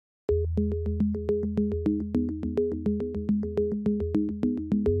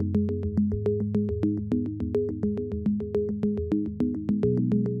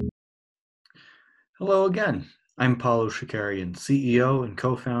again. I'm Paulo Shikarian, CEO and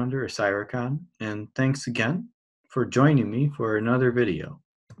co-founder of CYR3CON, and thanks again for joining me for another video.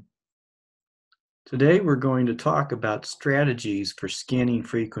 Today we're going to talk about strategies for scanning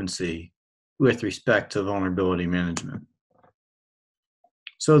frequency with respect to vulnerability management.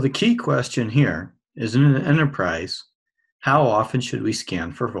 So the key question here is, in an enterprise, how often should we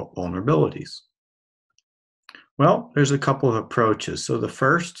scan for vulnerabilities? Well, there's a couple of approaches. So the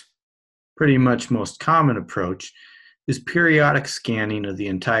first, pretty much most common approach, is periodic scanning of the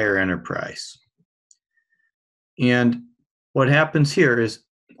entire enterprise. And what happens here is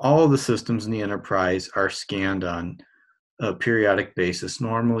all of the systems in the enterprise are scanned on a periodic basis,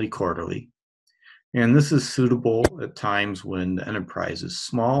 normally quarterly. And this is suitable at times when the enterprise is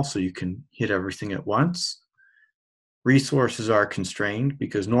small, so you can hit everything at once. Resources are constrained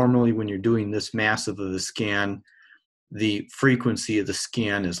because normally when you're doing this massive of a scan, the frequency of the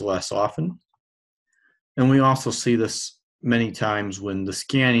scan is less often. And we also see this many times when the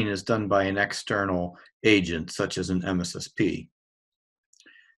scanning is done by an external agent, such as an MSSP.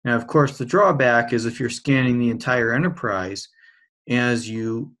 Now, of course, the drawback is if you're scanning the entire enterprise, as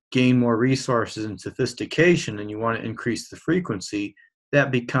you gain more resources and sophistication and you want to increase the frequency,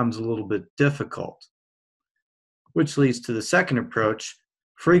 that becomes a little bit difficult. Which leads to the second approach,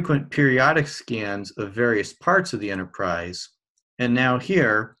 frequent periodic scans of various parts of the enterprise. And now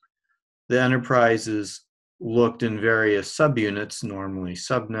here, the enterprise is looked in various subunits, normally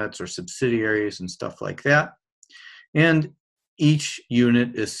subnets or subsidiaries and stuff like that. And each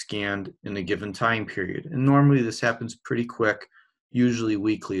unit is scanned in a given time period. And normally this happens pretty quick, usually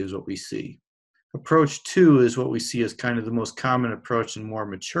weekly is what we see. Approach 2 is what we see as kind of the most common approach in more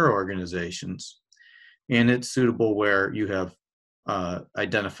mature organizations. And it's suitable where you have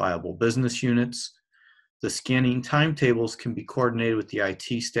identifiable business units. The scanning timetables can be coordinated with the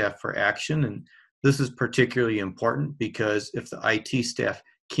IT staff for action, and this is particularly important because if the IT staff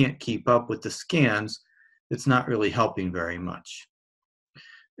can't keep up with the scans, it's not really helping very much.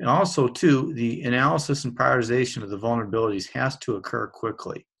 And also, too, the analysis and prioritization of the vulnerabilities has to occur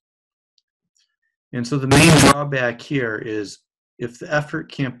quickly. And so the main drawback here is if the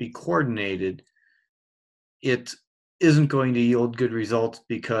effort can't be coordinated, it isn't going to yield good results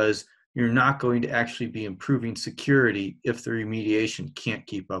because you're not going to actually be improving security if the remediation can't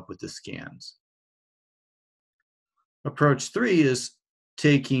keep up with the scans. Approach 3 is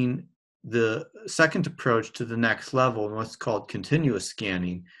taking the second approach to the next level in what's called continuous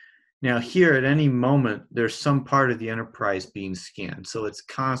scanning. Now here, at any moment, there's some part of the enterprise being scanned, so it's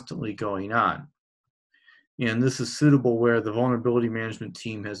constantly going on. And this is suitable where the vulnerability management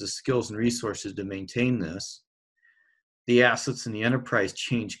team has the skills and resources to maintain this. The assets in the enterprise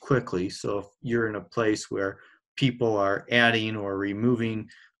change quickly, so if you're in a place where people are adding or removing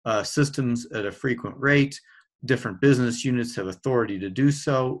systems at a frequent rate, different business units have authority to do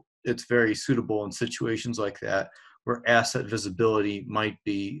so. It's very suitable in situations like that where asset visibility might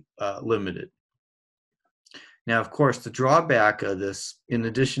be limited. Now, of course, the drawback of this, in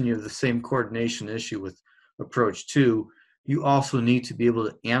addition, you have the same coordination issue with approach 2, you also need to be able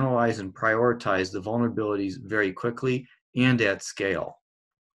to analyze and prioritize the vulnerabilities very quickly and at scale.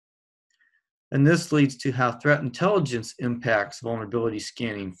 And this leads to how threat intelligence impacts vulnerability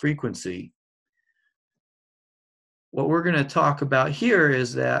scanning frequency. What we're going to talk about here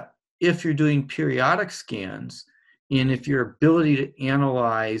is that if you're doing periodic scans, and if your ability to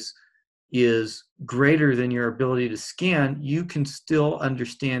analyze is greater than your ability to scan, you can still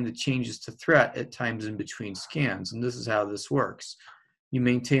understand the changes to threat at times in between scans. And this is how this works. You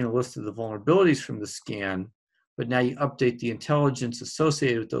maintain a list of the vulnerabilities from the scan, but now you update the intelligence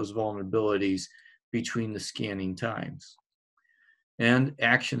associated with those vulnerabilities between the scanning times. And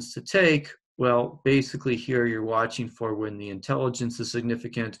actions to take, well, basically here you're watching for when the intelligence is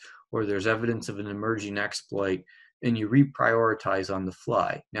significant or there's evidence of an emerging exploit, and you reprioritize on the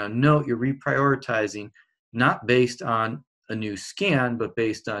fly. Now note, you're reprioritizing not based on a new scan, but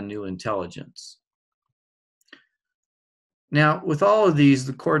based on new intelligence. Now, with all of these,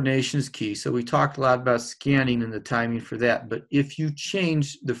 the coordination is key. So we talked a lot about scanning and the timing for that, but if you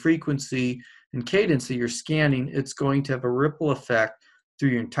change the frequency and cadence of your scanning, it's going to have a ripple effect through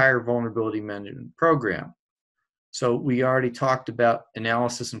your entire vulnerability management program. So we already talked about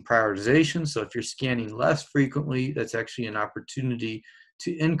analysis and prioritization. So if you're scanning less frequently, that's actually an opportunity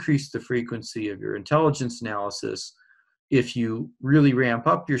to increase the frequency of your intelligence analysis. If you really ramp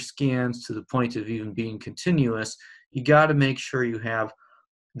up your scans to the point of even being continuous, you got to make sure you have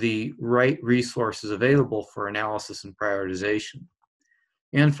the right resources available for analysis and prioritization.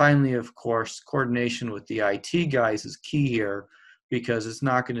 And finally, of course, coordination with the IT guys is key here, because it's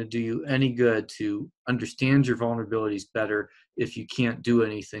not going to do you any good to understand your vulnerabilities better if you can't do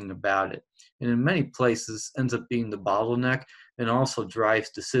anything about it. And in many places ends up being the bottleneck and also drives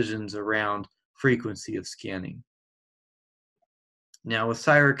decisions around frequency of scanning. Now with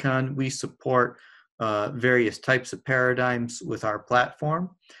CYR3CON, we support various types of paradigms with our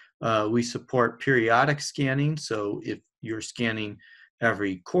platform. We support periodic scanning, so if you're scanning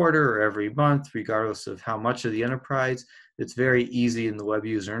every quarter or every month, regardless of how much of the enterprise, it's very easy in the web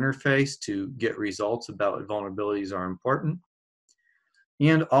user interface to get results about what vulnerabilities are important.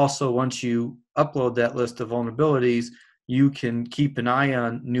 And also, once you upload that list of vulnerabilities, you can keep an eye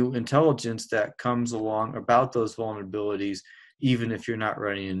on new intelligence that comes along about those vulnerabilities, even if you're not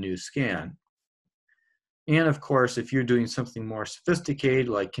running a new scan. And of course, if you're doing something more sophisticated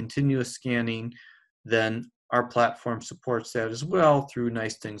like continuous scanning, then our platform supports that as well through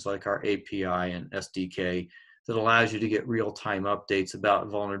nice things like our API and SDK that allows you to get real-time updates about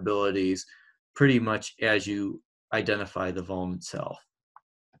vulnerabilities pretty much as you identify the vuln itself.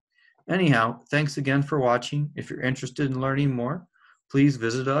 Anyhow, thanks again for watching. If you're interested in learning more, please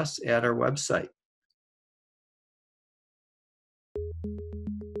visit us at our website.